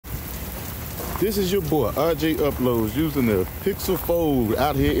This is your boy, RJ Uploads, using the Pixel Fold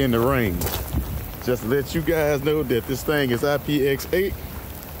out here in the rain. Just to let you guys know that this thing is IPX8.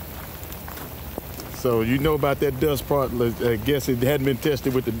 So you know about that dust part. I guess it hadn't been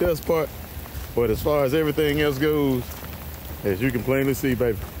tested with the dust part. But as far as everything else goes, as you can plainly see,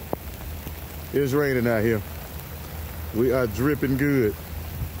 baby, it's raining out here. We are dripping good.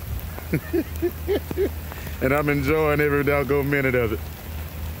 And I'm enjoying every doggone minute of it.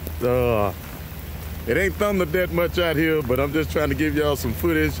 It ain't thundered that much out here, but I'm just trying to give y'all some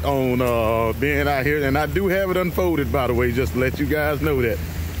footage on being out here. And I do have it unfolded, by the way, just to let you guys know that.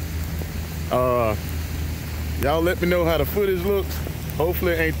 Y'all let me know how the footage looks.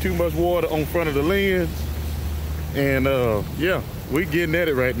 Hopefully it ain't too much water on front of the lens. And yeah, we getting at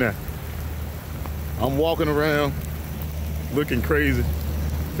it right now. I'm walking around looking crazy.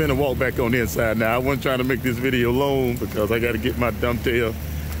 Finna walk back on the inside now. I wasn't trying to make this video long because I got to get my dumb tail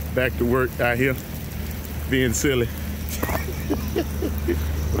back to work out here being silly.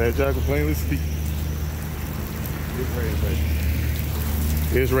 But as y'all can plainly see, it's raining, baby.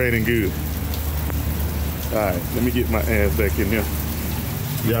 It's raining good. All right, let me get my ass back in here.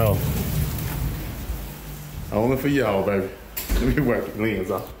 Y'all, only for y'all, baby. Let me wipe the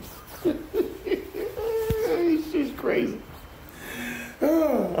lens off. She's crazy.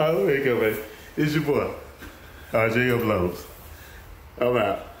 Oh, there you go, baby. It's your boy, RJ Uploads. I'm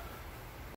out.